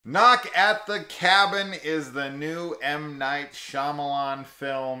Knock at the Cabin is the new M. Night Shyamalan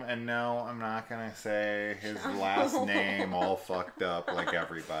film, and no, I'm not gonna say his last name all fucked up like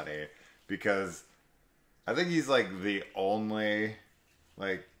everybody, because I think he's like the only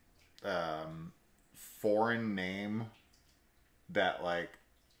like foreign name that like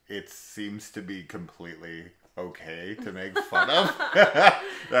it seems to be completely okay to make fun of.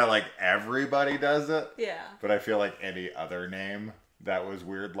 That like everybody does it. Yeah. But I feel like any other name that was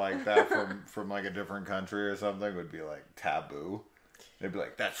weird like that from like a different country or something would be like taboo. They'd be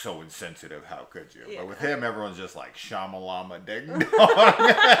like, that's so insensitive, how could you? Yeah. But with him, everyone's just like, Shamalama Ding Dong.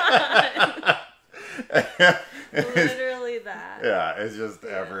 Literally that. Yeah, it's just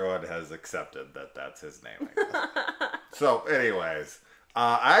everyone has accepted that that's his name, I guess. So, anyways,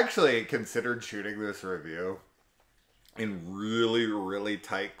 I actually considered shooting this review in really, really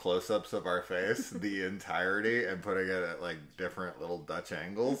tight close-ups of our face the entirety and putting it at like different little Dutch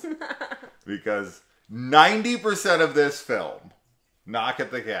angles because 90% of this film, Knock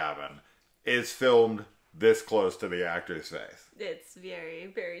at the Cabin, is filmed this close to the actor's face. It's very,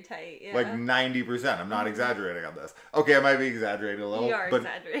 very tight. Yeah. Like 90%. I'm not exaggerating on this. Okay, I might be exaggerating a little. You are but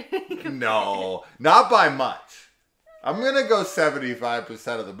exaggerating. no, not by much. I'm going to go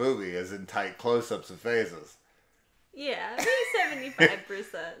 75% of the movie is in tight close-ups of faces. Yeah, maybe 75%.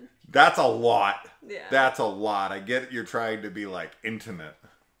 That's a lot. Yeah. That's a lot. I get you're trying to be like intimate,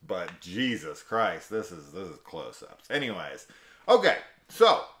 but Jesus Christ, this is close-ups. Anyways, okay.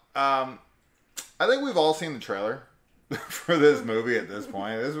 So, I think we've all seen the trailer for this movie at this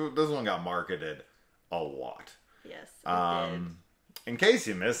point. This one got marketed a lot. Yes, it did. In case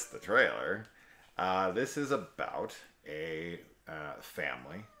you missed the trailer, this is about a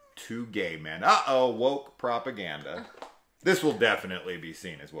family. Two gay men. Woke propaganda. This will definitely be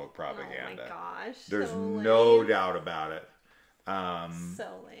seen as woke propaganda. Oh my gosh. There's so no lame. doubt about it. So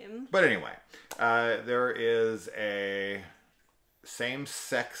lame. But anyway, there is a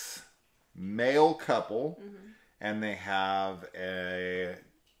same-sex male couple, and they have a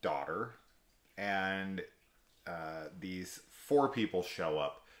daughter, and these four people show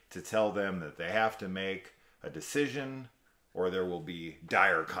up to tell them that they have to make a decision or there will be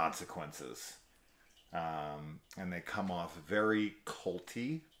dire consequences. And they come off very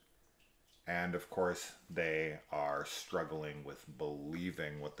culty. And of course, they are struggling with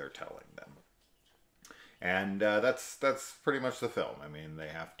believing what they're telling them. And that's pretty much the film. I mean, they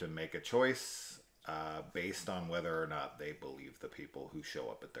have to make a choice based on whether or not they believe the people who show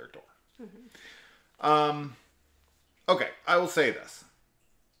up at their door. Okay, I will say this.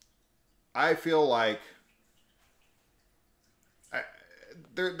 I feel like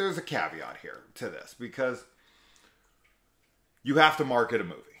there's a caveat here to this because you have to market a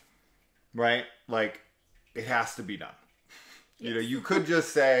movie, right? Like, it has to be done. Yes. You know, you could just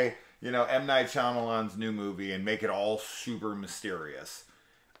say, you know, M. Night Shyamalan's new movie and make it all super mysterious.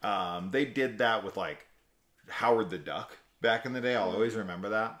 They did that with, like, Howard the Duck back in the day. I'll always remember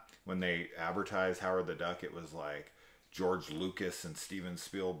that. When they advertised Howard the Duck, it was like George Lucas and Steven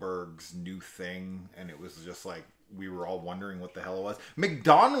Spielberg's new thing. And it was just like, we were all wondering what the hell it was.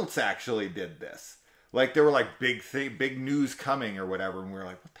 McDonald's actually did this. Like, there were like big news coming or whatever. And we were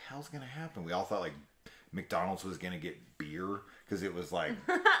like, what the hell's going to happen? We all thought like McDonald's was going to get beer. Because it was like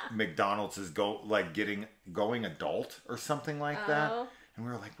McDonald's is going adult or something like that. And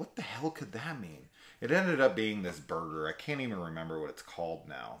we were like, what the hell could that mean? It ended up being this burger. I can't even remember what it's called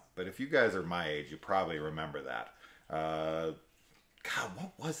now. But if you guys are my age, you probably remember that. God,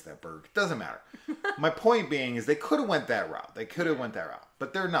 what was that burger? It doesn't matter. My point being is they could have went that route. They could have went that route.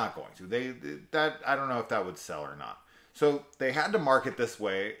 But they're not going to. I don't know if that would sell or not. So they had to market this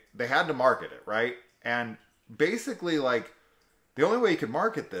way. They had to market it, right? And basically, like, the only way you could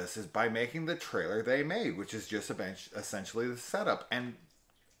market this is by making the trailer they made, which is just essentially the setup. And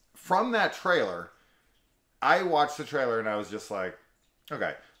from that trailer, I watched the trailer and I was just like,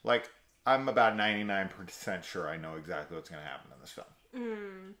 okay, like, I'm about 99% sure I know exactly what's going to happen in this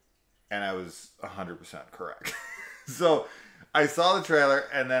film. And I was 100% correct. So I saw the trailer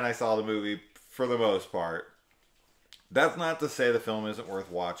and then I saw the movie for the most part. That's not to say the film isn't worth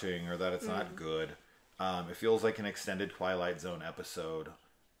watching or that it's not good. It feels like an extended Twilight Zone episode.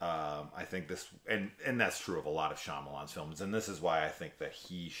 I think this, and that's true of a lot of Shyamalan's films. And this is why I think that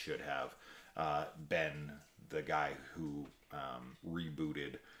he should have been the guy who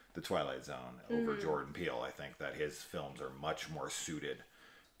rebooted the Twilight Zone over Jordan Peele. I think that his films are much more suited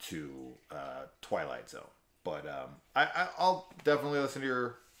to Twilight Zone. But I'll definitely listen to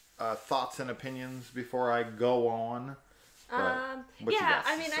your thoughts and opinions before I go on. Yeah,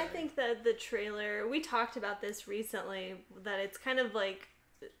 I mean, I think that the trailer, we talked about this recently, that it's kind of like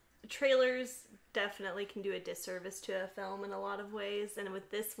trailers definitely can do a disservice to a film in a lot of ways, and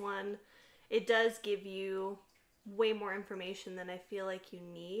with this one, it does give you way more information than I feel like you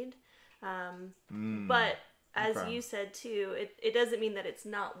need. But as you said too, it doesn't mean that it's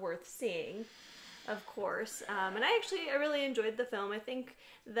not worth seeing, of course. And I really enjoyed the film. I think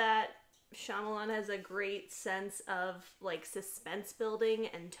that Shyamalan has a great sense of like suspense building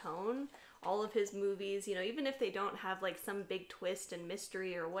and tone. All of his movies, you know, even if they don't have like some big twist and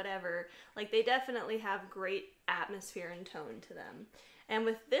mystery or whatever, like they definitely have great atmosphere and tone to them. And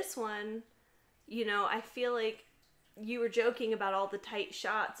with this one, you know, I feel like you were joking about all the tight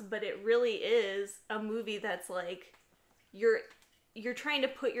shots, but it really is a movie that's like you're trying to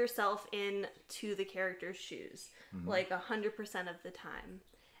put yourself into the character's shoes, like 100% of the time.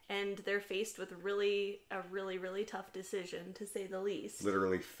 And they're faced with a really tough decision, to say the least.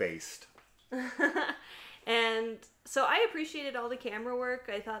 Literally faced. And so I appreciated all the camera work.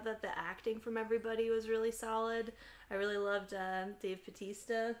 I thought that the acting from everybody was really solid. I really loved Dave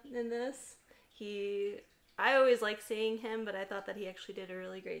Bautista in this. I always like seeing him, but I thought that he actually did a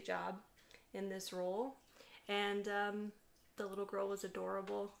really great job in this role. And the little girl was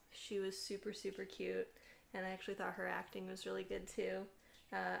adorable. She was super, super cute. And I actually thought her acting was really good too.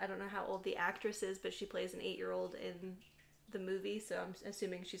 I don't know how old the actress is, but she plays an 8-year-old in the movie, so I'm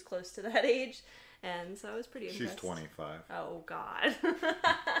assuming she's close to that age. And so I was pretty impressed. She's 25. Oh, God.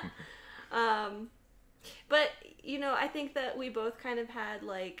 But, you know, I think that we both kind of had,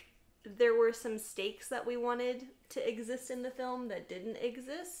 like, there were some stakes that we wanted to exist in the film that didn't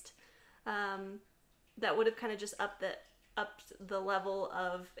exist. That would have kind of just upped the level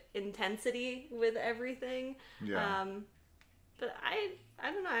of intensity with everything. Yeah. But I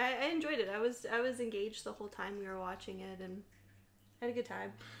don't know. I enjoyed it. I was engaged the whole time we were watching it, and I had a good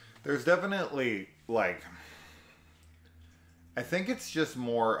time. There's definitely, like, I think it's just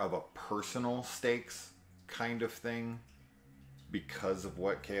more of a personal stakes kind of thing because of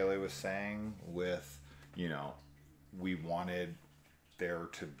what Kaylee was saying with, you know, we wanted there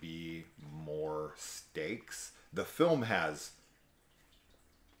to be more stakes. The film has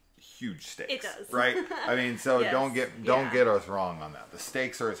huge stakes. It does. Right? I mean, so Yes. don't get us wrong on that. The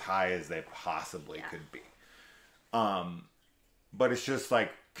stakes are as high as they possibly could be. But it's just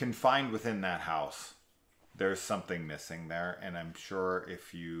like confined within that house. There's something missing there, and I'm sure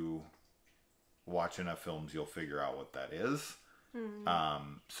if you watch enough films, you'll figure out what that is.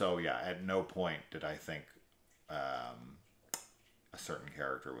 So yeah, at no point did I think a certain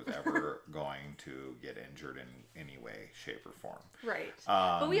character was ever going to get injured in any way, shape, or form. Right.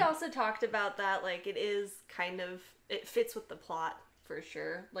 But we also talked about that, like, it fits with the plot for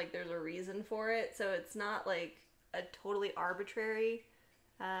sure. Like, there's a reason for it, so it's not like a totally arbitrary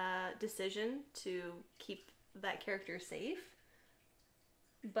decision to keep that character safe.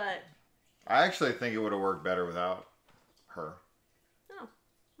 But I actually think it would have worked better without her. oh,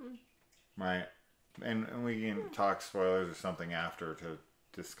 Right. And we can talk spoilers or something after to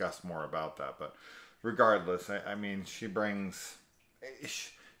discuss more about that. But regardless, I mean, she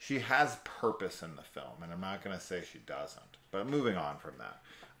has purpose in the film, and I'm not going to say she doesn't. But moving on from that,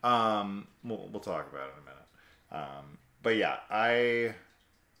 we'll talk about it in a minute. But yeah, I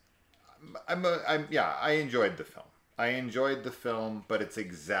enjoyed the film. I enjoyed the film, but it's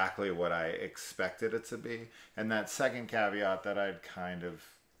exactly what I expected it to be. And that second caveat that I'd kind of,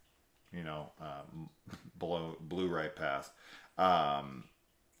 you know, blew right past,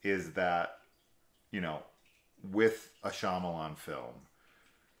 is that, you know, with a Shyamalan film,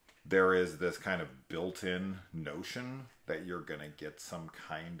 there is this kind of built-in notion that you're going to get some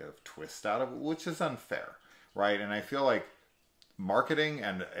kind of twist out of it, which is unfair, right? And I feel like marketing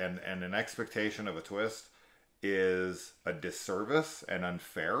and an expectation of a twist is a disservice and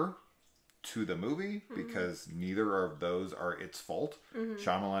unfair to the movie because neither of those are its fault.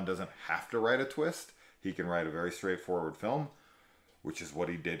 Shyamalan doesn't have to write a twist. He can write a very straightforward film, which is what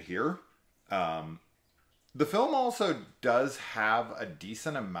he did here. The film also does have a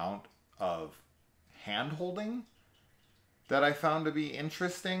decent amount of hand-holding that I found to be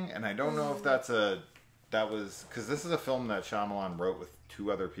interesting, and I don't know if that was because this is a film that Shyamalan wrote with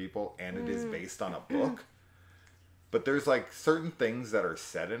 2 other people, and it is based on a book. But there's like certain things that are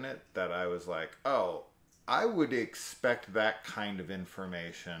said in it that I was like, oh, I would expect that kind of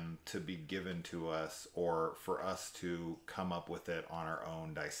information to be given to us or for us to come up with it on our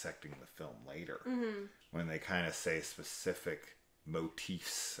own dissecting the film later. When they kind of say specific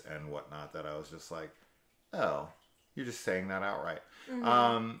motifs and whatnot that I was just like, oh, you're just saying that outright.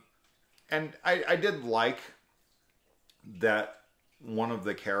 And I did like that one of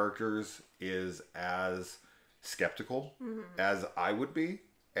the characters is as skeptical as I would be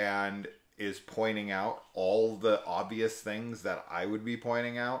and is pointing out all the obvious things that I would be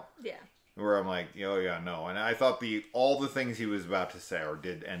pointing out. Yeah. Where I'm like, oh yeah, no. And I thought all the things he was about to say or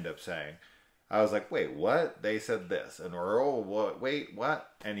did end up saying, I was like, wait, what? They said this. And wait,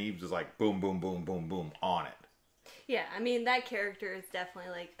 what? And he was like, boom, boom, boom, boom, boom, on it. Yeah, I mean, that character is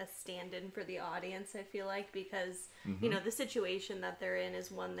definitely like a stand-in for the audience, I feel like, because, you know, the situation that they're in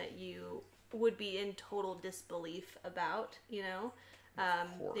is one that you would be in total disbelief about, you know?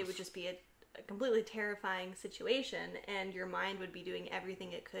 They would just be a completely terrifying situation, and your mind would be doing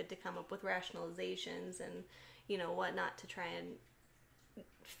everything it could to come up with rationalizations and, you know, whatnot to try and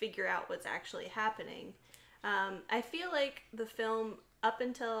figure out what's actually happening. I feel like the film, up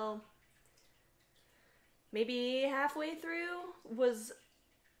until maybe halfway through, was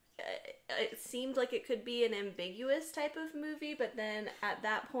it seemed like it could be an ambiguous type of movie, but then at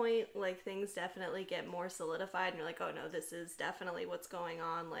that point, like, things definitely get more solidified and you're like, oh no, this is definitely what's going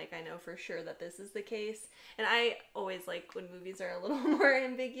on. Like, I know for sure that this is the case. And I always like when movies are a little more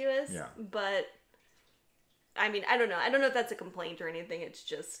ambiguous. Yeah. But I mean, I don't know if that's a complaint or anything. It's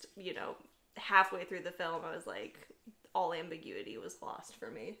just, you know, halfway through the film I was like, all ambiguity was lost for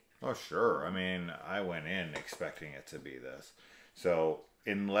me. Oh sure. I mean, I went in expecting it to be this. So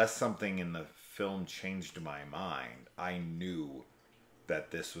unless something in the film changed my mind, I knew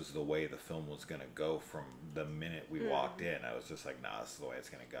that this was the way the film was going to go from the minute we walked in. I was just like, nah, this is the way it's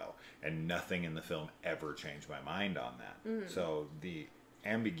going to go. And nothing in the film ever changed my mind on that. So the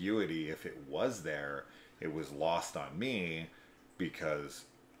ambiguity, if it was there, it was lost on me because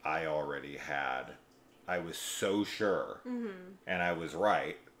I was so sure, and I was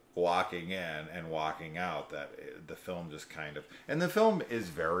right, walking in and walking out, that the film just kind of, and the film is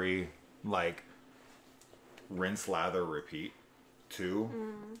very like rinse, lather, repeat too,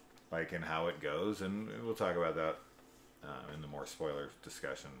 like in how it goes, and we'll talk about that in the more spoiler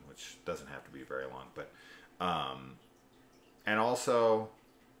discussion, which doesn't have to be very long, but and also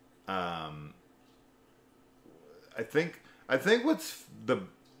I think what's the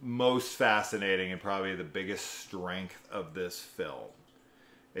most fascinating and probably the biggest strength of this film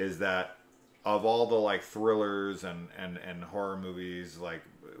is that of all the like thrillers and horror movies, like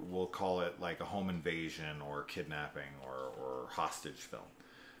we'll call it like a home invasion or kidnapping or hostage film,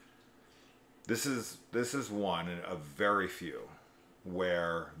 this is one of very few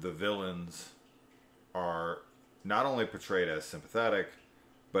where the villains are not only portrayed as sympathetic,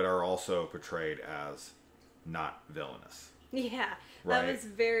 but are also portrayed as not villainous. Yeah, right? That was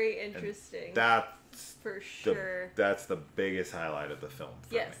very interesting. And that's for sure. That's the biggest highlight of the film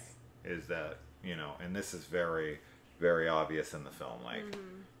for yes. me. Is that, you know, and this is very, very obvious in the film. Like,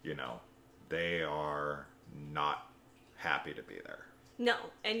 you know, they are not happy to be there. No,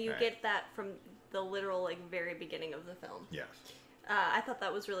 and you right. get that from the literal, like, very beginning of the film. Yes. I thought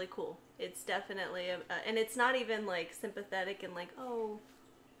that was really cool. It's definitely, and it's not even, like, sympathetic and, like, oh,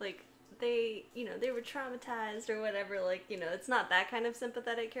 like, they, you know, they were traumatized or whatever. Like, you know, it's not that kind of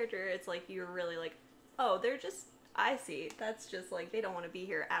sympathetic character. It's like, you're really like, oh, they're just, I see. That's just, like, they don't want to be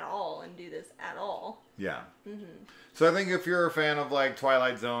here at all and do this at all. Yeah. So I think if you're a fan of, like,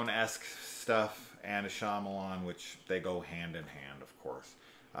 Twilight Zone-esque stuff and a Shyamalan, which they go hand in hand, of course,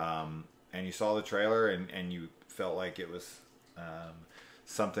 and you saw the trailer and you felt like it was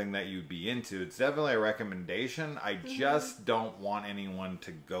something that you'd be into, it's definitely a recommendation. I just don't want anyone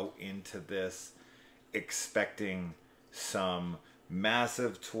to go into this expecting some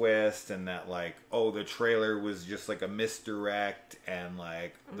massive twist and that, like, oh, the trailer was just like a misdirect and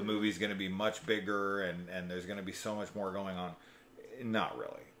like the movie's going to be much bigger and there's going to be so much more going on. Not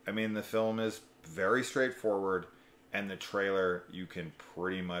really. I mean, the film is very straightforward, and the trailer you can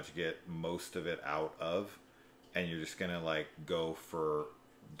pretty much get most of it out of, and you're just going to like go for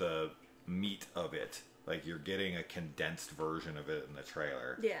the meat of it. Like, you're getting a condensed version of it in the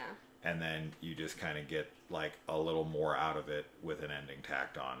trailer. Yeah. And then you just kind of get like a little more out of it with an ending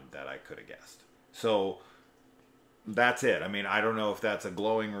tacked on that I could have guessed. So that's it. I mean, I don't know if that's a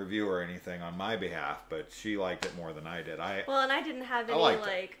glowing review or anything on my behalf, but she liked it more than I did. Well, and I didn't have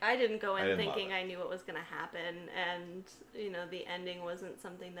any, I didn't go in thinking I knew what was going to happen. And, you know, the ending wasn't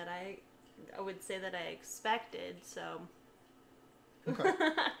something that I would say that I expected, so. Okay.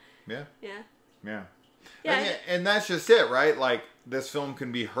 Yeah. Yeah. Yeah. Yeah. And that's just it, right? Like, this film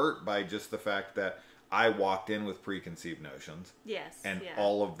can be hurt by just the fact that I walked in with preconceived notions. Yes. And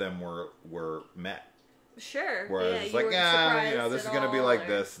all of them were met. Sure. Whereas it's like, you know, this is going to be like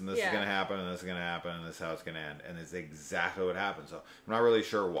this, and this is going to happen, and this is going to happen, and this is how it's going to end. And it's exactly what happened. So I'm not really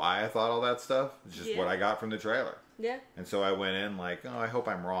sure why I thought all that stuff. It's just what I got from the trailer. Yeah. And so I went in like, oh, I hope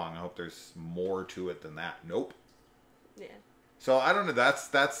I'm wrong. I hope there's more to it than that. Nope. Yeah. So I don't know.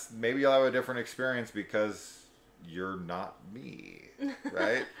 That's maybe I'll have a different experience because you're not me,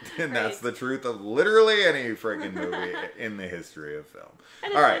 right? And that's the truth of literally any freaking movie in the history of film.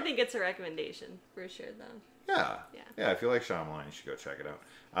 I think it's a recommendation for sure, though. Yeah. If you like Shyamalan, you should go check it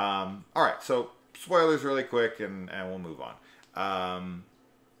out. All right. So spoilers really quick, and we'll move on.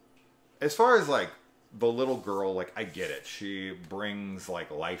 As far as like the little girl, like I get it. She brings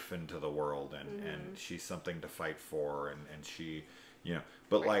like life into the world, and she's something to fight for, and she, you know,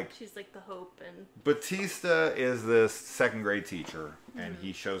 but like she's like the hope. And Batista is this second grade teacher, and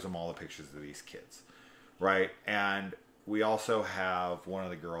he shows them all the pictures of these kids, right? And we also have one of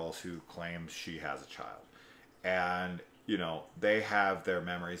the girls who claims she has a child, and you know they have their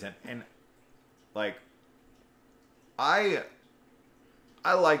memories, and like I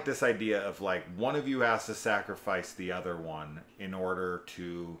like this idea of like one of you has to sacrifice the other one in order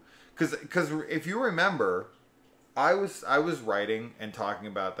to, because if you remember, I was writing and talking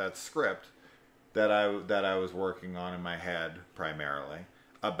about that script that I was working on in my head primarily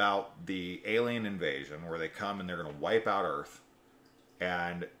about the alien invasion where they come and they're gonna wipe out Earth,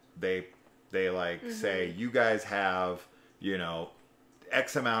 and they like say you guys have, you know,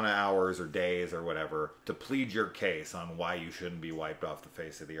 X amount of hours or days or whatever to plead your case on why you shouldn't be wiped off the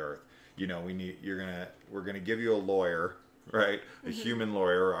face of the earth. You know, we're gonna give you a lawyer, right? A human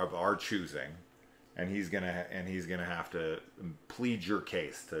lawyer of our choosing, and he's gonna have to plead your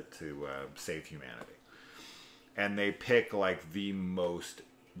case to save humanity. And they pick like the most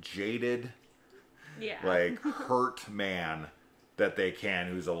jaded, like hurt man that they can,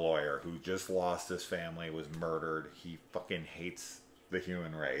 who's a lawyer who just lost his family, was murdered. He fucking hates the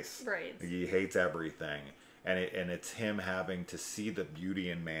human race. Right. He hates everything, and it's him having to see the beauty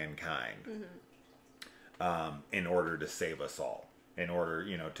in mankind, in order to save us all, in order,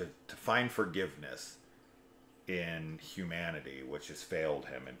 you know, to find forgiveness in humanity, which has failed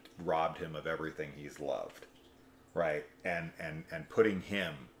him and robbed him of everything he's loved, right? And putting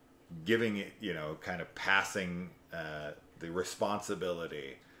him, giving it, you know, kind of passing the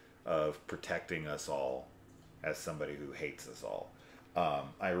responsibility of protecting us all as somebody who hates us all.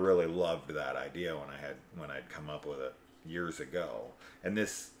 I really loved that idea when I'd come up with it years ago, and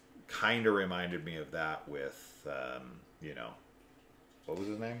this kind of reminded me of that with you know, what was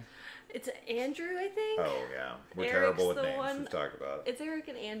his name? It's Andrew, I think. Oh yeah, we're Eric's terrible with the names. one- We've talked about it. It's Eric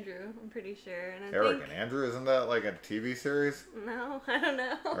and Andrew, I'm pretty sure. And Eric and Andrew, isn't that like a TV series? No, I don't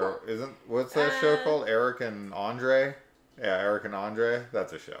know. Or what's that show called? Eric and Andre? Yeah, Eric and Andre.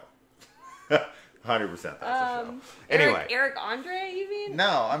 That's a show. 100% that's a show. Anyway. Eric Andre, you mean?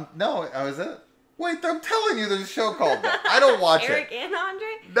 No, oh, is it? Wait, I'm telling you there's a show called that. I don't watch Eric it. and Andre?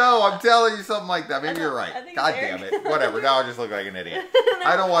 No, I'm telling you something like that. Maybe you're right. God damn it. Whatever. Now I just look like an idiot.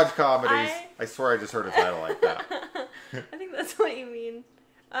 I don't watch comedies. I swear I just heard a title like that. I think that's what you mean.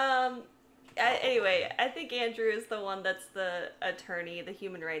 Anyway, I think Andrew is the one that's the attorney, the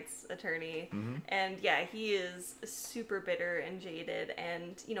human rights attorney. And yeah, he is super bitter and jaded,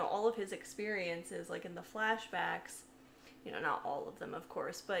 and you know, all of his experiences, like in the flashbacks, you know, not all of them of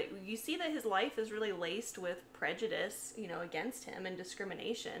course, but you see that his life is really laced with prejudice, you know, against him, and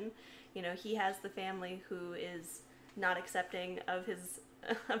discrimination. You know, he has the family who is not accepting of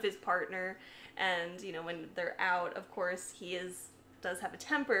his partner, and you know, when they're out, of course he does have a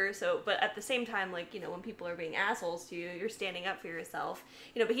temper, but at the same time, like, you know, when people are being assholes to you, you're standing up for yourself,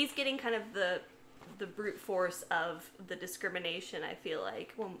 you know, but he's getting kind of the brute force of the discrimination, I feel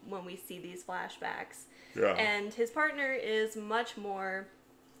like, when we see these flashbacks. Yeah. And his partner is much more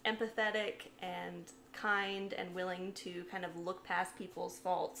empathetic and kind and willing to kind of look past people's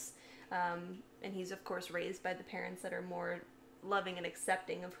faults, and he's of course raised by the parents that are more loving and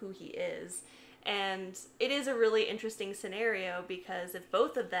accepting of who he is. And it is a really interesting scenario, because if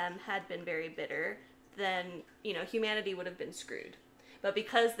both of them had been very bitter, then, you know, humanity would have been screwed. But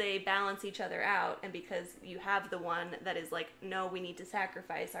because they balance each other out, and because you have the one that is like, no, we need to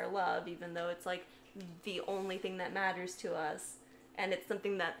sacrifice our love, even though it's like the only thing that matters to us, and it's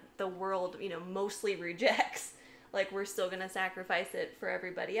something that the world, you know, mostly rejects, like, we're still going to sacrifice it for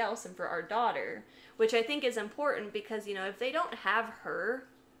everybody else and for our daughter, which I think is important, because, you know, if they don't have her,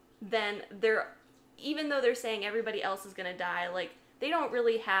 then even though they're saying everybody else is going to die, like, they don't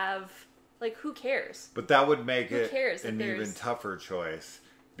really have, like, who cares? But that would make it an even tougher choice,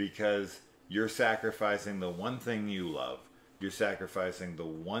 because you're sacrificing the one thing you love. You're sacrificing the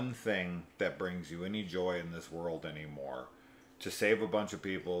one thing that brings you any joy in this world anymore to save a bunch of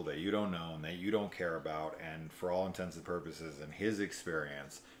people that you don't know and that you don't care about, and for all intents and purposes, in his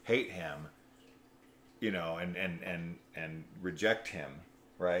experience, hate him, you know, and reject him.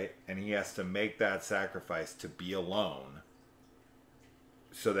 Right? And he has to make that sacrifice to be alone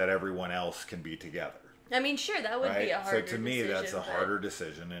so that everyone else can be together. I mean, sure, that would be a harder decision. So to me, that's a harder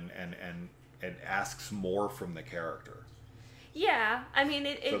decision, and it asks more from the character. Yeah, I mean,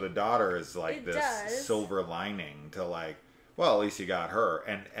 so the daughter is like this silver lining to like, well, at least you got her,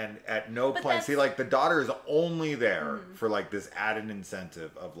 and at no point, see, like the daughter is only there for like this added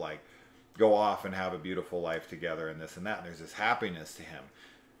incentive of like, go off and have a beautiful life together and this and that, and there's this happiness to him.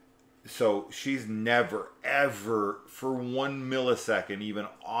 So she's never, ever, for 1 millisecond, even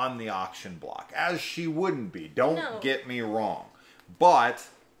on the auction block, as she wouldn't be. Don't get me wrong. But,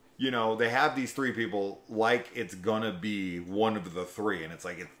 you know, they have these three people like it's gonna be one of the three, and it's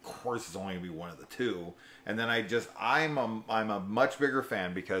like, of course it's only gonna be one of the two. And then I'm a much bigger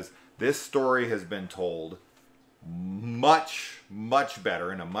fan because this story has been told much, much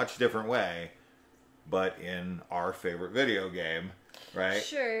better in a much different way, but in our favorite video game. Right?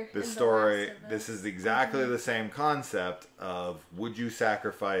 Sure. The story, this is exactly the same concept of, would you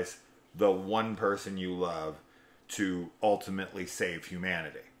sacrifice the one person you love to ultimately save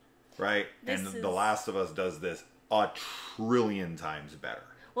humanity? Right? And The Last of Us does this a trillion times better.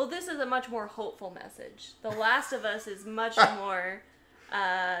 Well, this is a much more hopeful message. The Last of Us is much more...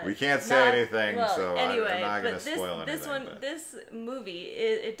 we can't say anything, so anyway, I'm not going to spoil anything. This movie,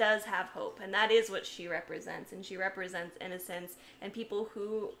 it does have hope, and that is what she represents, and she represents innocence, and people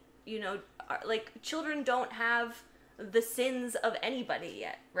who, you know, are, like, children don't have the sins of anybody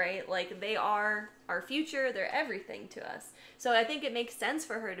yet, right? Like, they are our future, they're everything to us. So I think it makes sense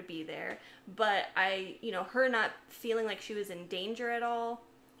for her to be there, but her not feeling like she was in danger at all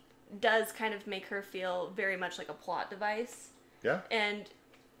does kind of make her feel very much like a plot device. Yeah. And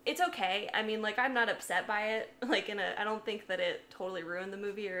it's okay. I mean, like, I'm not upset by it. Like, I don't think that it totally ruined the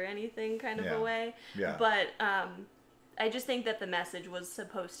movie or anything kind of a way. Yeah. But I just think that the message was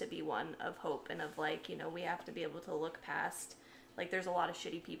supposed to be one of hope and of, like, you know, we have to be able to look past, like, there's a lot of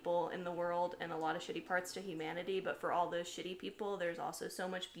shitty people in the world and a lot of shitty parts to humanity, but for all those shitty people, there's also so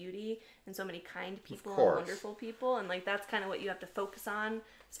much beauty and so many kind people and wonderful people. And, like, that's kind of what you have to focus on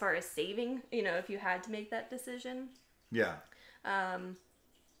as far as saving, you know, if you had to make that decision. Yeah.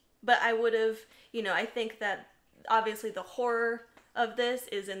 But I would have, you know, I think that obviously the horror of this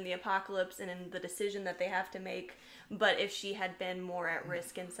is in the apocalypse and in the decision that they have to make. But if she had been more at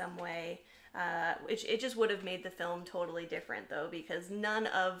risk in some way, it just would have made the film totally different, though, because none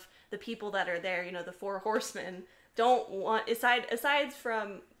of the people that are there, you know, the four horsemen, don't want, aside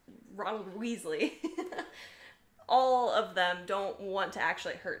from Ronald Weasley, all of them don't want to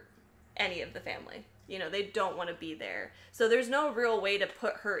actually hurt any of the family. You know, they don't want to be there. So there's no real way to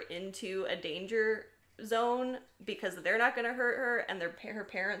put her into a danger zone because they're not going to hurt her and her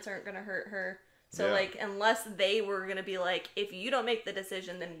parents aren't going to hurt her. So, like, unless they were going to be like, if you don't make the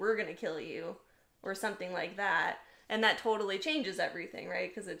decision, then we're going to kill you or something like that. And that totally changes everything,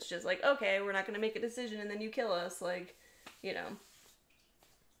 right? Because it's just like, okay, we're not going to make a decision and then you kill us. Like, you know.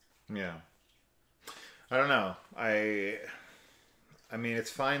 Yeah. I don't know. I mean,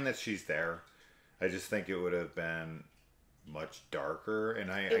 it's fine that she's there. I just think it would have been much darker,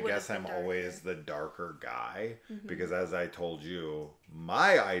 and I guess I'm always the darker guy, because as I told you,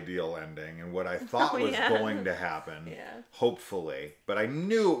 my ideal ending and what I thought was going to happen, hopefully, but I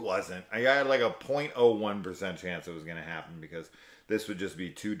knew it wasn't. I had like a 0.01% chance it was going to happen, because this would just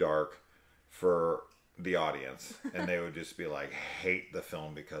be too dark for the audience, and they would just be like, hate the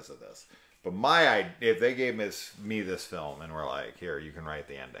film because of this. But if they gave me this film and were like, here, you can write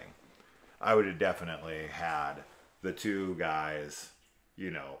the ending, I would have definitely had the two guys,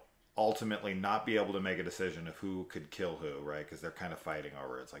 you know, ultimately not be able to make a decision of who could kill who, right? Because they're kind of fighting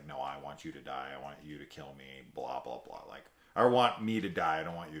over it. It's like, no, I want you to die. I want you to kill me, blah, blah, blah. Like, I want me to die. I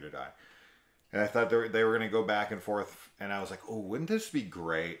don't want you to die. And I thought they were going to go back and forth. And I was like, oh, wouldn't this be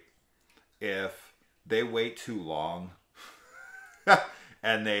great if they wait too long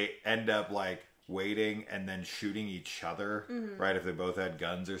and they end up, like, waiting and then shooting each other, right? If they both had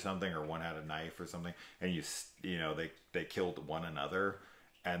guns or something, or one had a knife or something, and you know, they killed one another,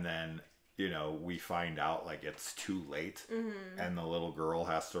 and then, you know, we find out like it's too late, and the little girl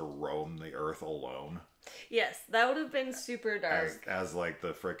has to roam the earth alone. Yes, that would have been super dark. As like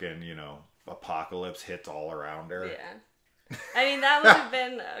the frickin', you know, apocalypse hits all around her. Yeah. I mean, that would have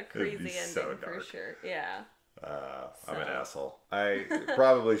been a crazy ending so for sure. Yeah. I'm an asshole. I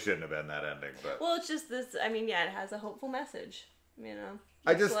probably shouldn't have been that ending, but well, it's just this. I mean, yeah, it has a hopeful message. You know,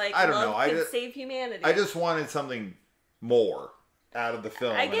 I don't know. I just save humanity. I just wanted something more out of the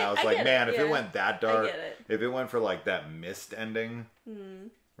film, and I was like, man, if it went that dark, if it went for like that mist ending,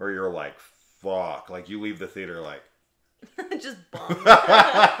 where you're like, fuck, like you leave the theater like, Just bummed.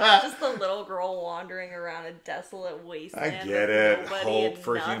 Just the little girl wandering around a desolate wasteland. I get it. Hope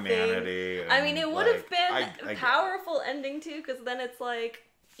for humanity. I mean, it would have been a powerful ending too, because then it's like,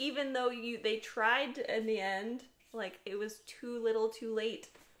 even though they tried in the end, like, it was too little too late.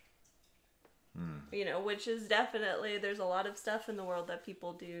 You know, which is definitely, there's a lot of stuff in the world that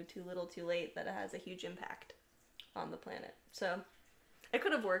people do too little too late that has a huge impact on the planet. So, it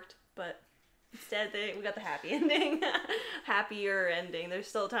could have worked, but instead we got the happy ending. Happier ending. There's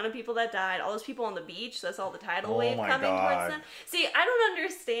still a ton of people that died. All those people on the beach, that's all the tidal wave coming towards them. See, I don't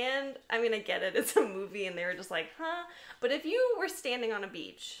understand. I mean, I get it. It's a movie and they were just like, huh? But if you were standing on a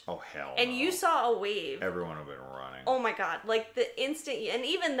beach. Oh, hell and no. you saw a wave. Everyone would have been running. Oh my god. Like the instant, and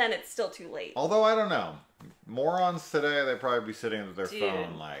even then it's still too late. Although, I don't know. Morons today, they'd probably be sitting with their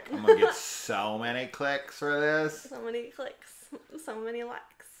phone like, I'm going to get so many clicks for this. So many clicks. So many likes.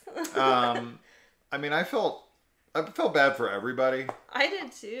 I mean, I felt bad for everybody. I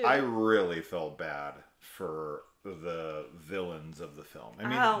did too. I really felt bad for the villains of the film. I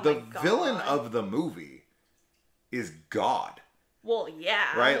mean, the villain of the movie is God. Well,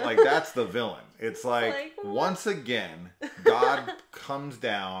 yeah. Right? Like, that's the villain. It's like once again, God comes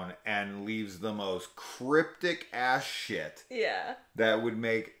down and leaves the most cryptic ass shit. Yeah. That would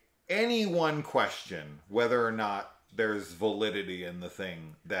make anyone question whether or not there's validity in the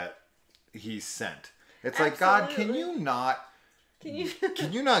thing that he sent. It's like, God, can you not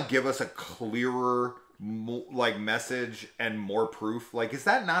give us a clearer message and more proof? Like, is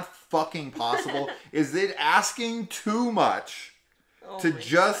that not fucking possible? Is it asking too much to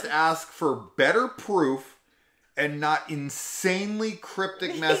just ask for better proof and not insanely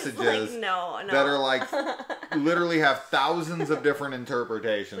cryptic messages that are like literally have thousands of different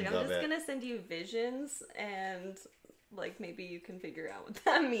interpretations of it? I'm just gonna send you visions and like maybe you can figure out what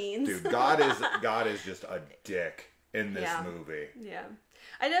that means. Dude, God is just a dick in this movie. Yeah.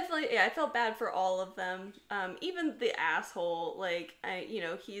 I felt bad for all of them. Even the asshole, like,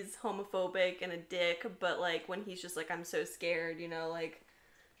 he's homophobic and a dick, but like when he's just like, I'm so scared, like,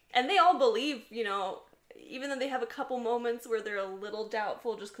 and they all believe, even though they have a couple moments where they're a little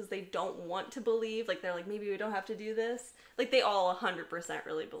doubtful just because they don't want to believe, like they're like, maybe we don't have to do this. Like they all 100%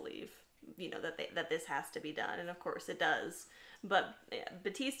 really believe, that this has to be done, and of course it does. But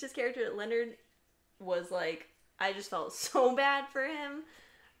Batista's character, Leonard, was like, I just felt so bad for him.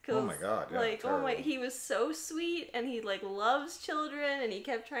 Oh my god! Yeah, he was so sweet, and he like loves children, and he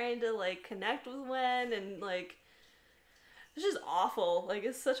kept trying to like connect with Wen, and like it's just awful. Like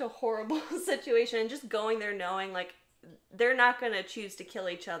it's such a horrible situation, and just going there knowing like they're not gonna choose to kill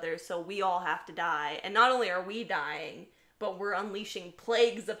each other, so we all have to die, and not only are we dying, but we're unleashing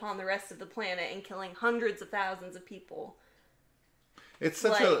plagues upon the rest of the planet and killing hundreds of thousands of people. It's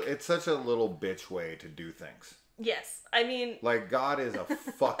such a little bitch way to do things. Yes, I mean... Like, God is a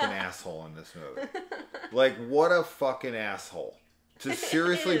fucking asshole in this movie. Like, what a fucking asshole. To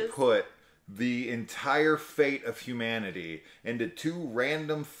seriously put the entire fate of humanity into two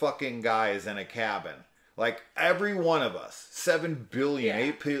random fucking guys in a cabin. Like, every one of us, 7 billion,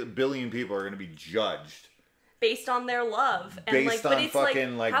 8 billion people are going to be judged. Based on their love. And based on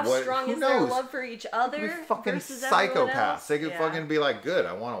fucking, like, how what, strong who is knows? their love for each other? They could be fucking versus psychopaths. They could fucking be like, good,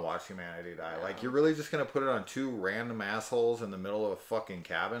 I want to watch humanity die. No. Like, you're really just going to put it on two random assholes in the middle of a fucking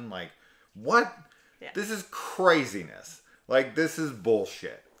cabin? Like, what? Yeah. This is craziness. Like, this is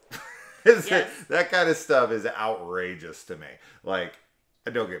bullshit. That kind of stuff is outrageous to me. Like,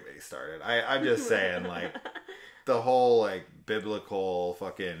 don't get me started. I'm just saying, like, the whole, like, biblical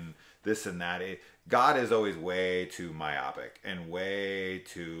fucking this and that. God is always way too myopic and way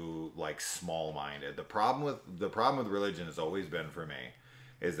too like small-minded. The problem with religion has always been for me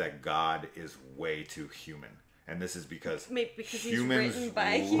is that God is way too human, and this is because humans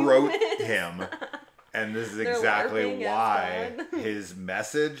wrote him, and this is exactly why his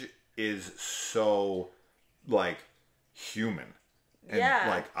message is so like human. And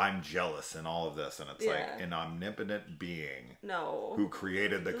like, I'm jealous and all of this, and it's like an omnipotent being who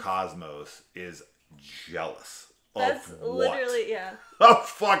created the cosmos is jealous of what? Literally, of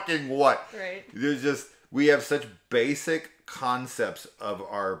fucking what? Right. We have such basic concepts of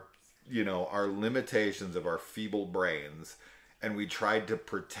our limitations of our feeble brains, and we tried to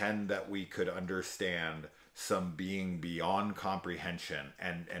pretend that we could understand some being beyond comprehension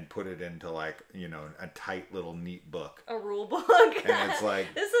and put it into like, a tight little neat book. A rule book. And it's like,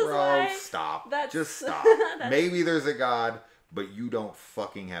 stop. Just stop. Maybe there's a God, but you don't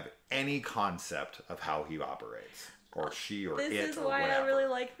fucking have any concept of how he operates. or she or this it is or why whatever. I really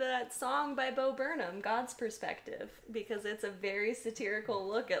like that song by Bo Burnham, God's Perspective, because it's a very satirical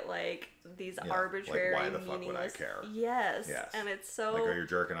look at like these arbitrary, like, why the fuck would I meaningless. care? Yes, Yes. and it's so Like, are you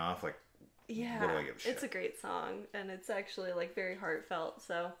jerking off? Like, yeah, what do I give a shit? it's a great song, and it's actually like very heartfelt,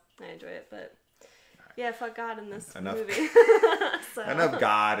 so I enjoy it. But yeah, fuck God in this movie. So. Enough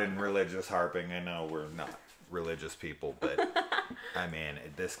God and religious harping. I know we're not religious people, but I mean,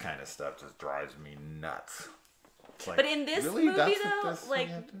 this kind of stuff just drives me nuts. It's like, but in this really? movie, That's what though, this like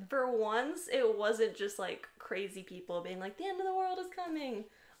thing had to do? for once, it wasn't just like crazy people being like, "The end of the world is coming."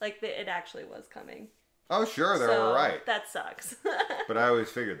 Like it actually was coming. Oh, sure, they So, were right. That sucks. But I always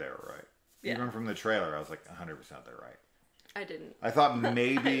figured they were right. Yeah. Even from the trailer, I was like, 100% they're right. I didn't. I thought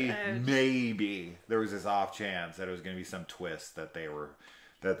maybe, I just- maybe there was this off chance that it was going to be some twist that they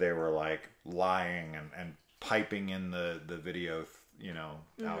were like lying and piping in the video,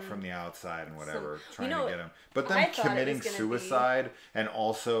 out from the outside and whatever, trying to get him. But I then thought it committing was gonna suicide and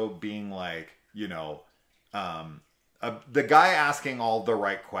also being like, the guy asking all the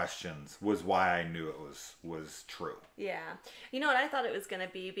right questions was why I knew it was true. Yeah. You know what I thought it was going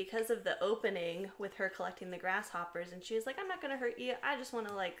to be? Because of the opening with her collecting the grasshoppers, and she was like, I'm not going to hurt you. I just want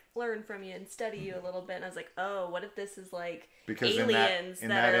to, like, learn from you and study you a little bit. And I was like, oh, what if this is, like, Because aliens in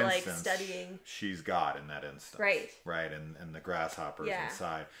that are, instance, like, studying. she's God in that instance. Right. Right, and the grasshoppers Yeah.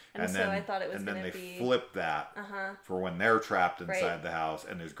 inside. And so I thought it was And then gonna they be- flip that for when they're trapped inside Right. the house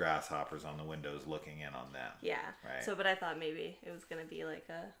and there's grasshoppers on the windows looking in on them. Yeah. Right. So, but I thought maybe it was going to be like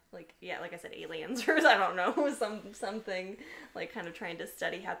like I said, aliens or I don't know, something like kind of trying to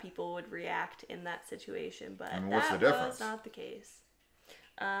study how people would react in that situation. But And what's that the difference? was not the case.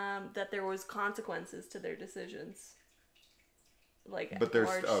 That there was consequences to their decisions. Like But there's-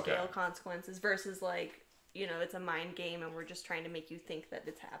 large okay. scale consequences versus like, it's a mind game and we're just trying to make you think that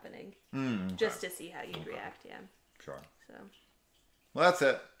it's happening. Okay. Just to see how you'd react, yeah. Sure. So Well, that's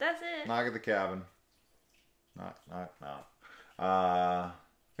it. that's it. Knock at the cabin. Knock.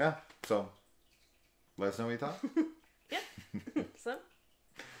 Yeah, so let us know what you thought. Yeah. So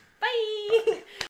bye.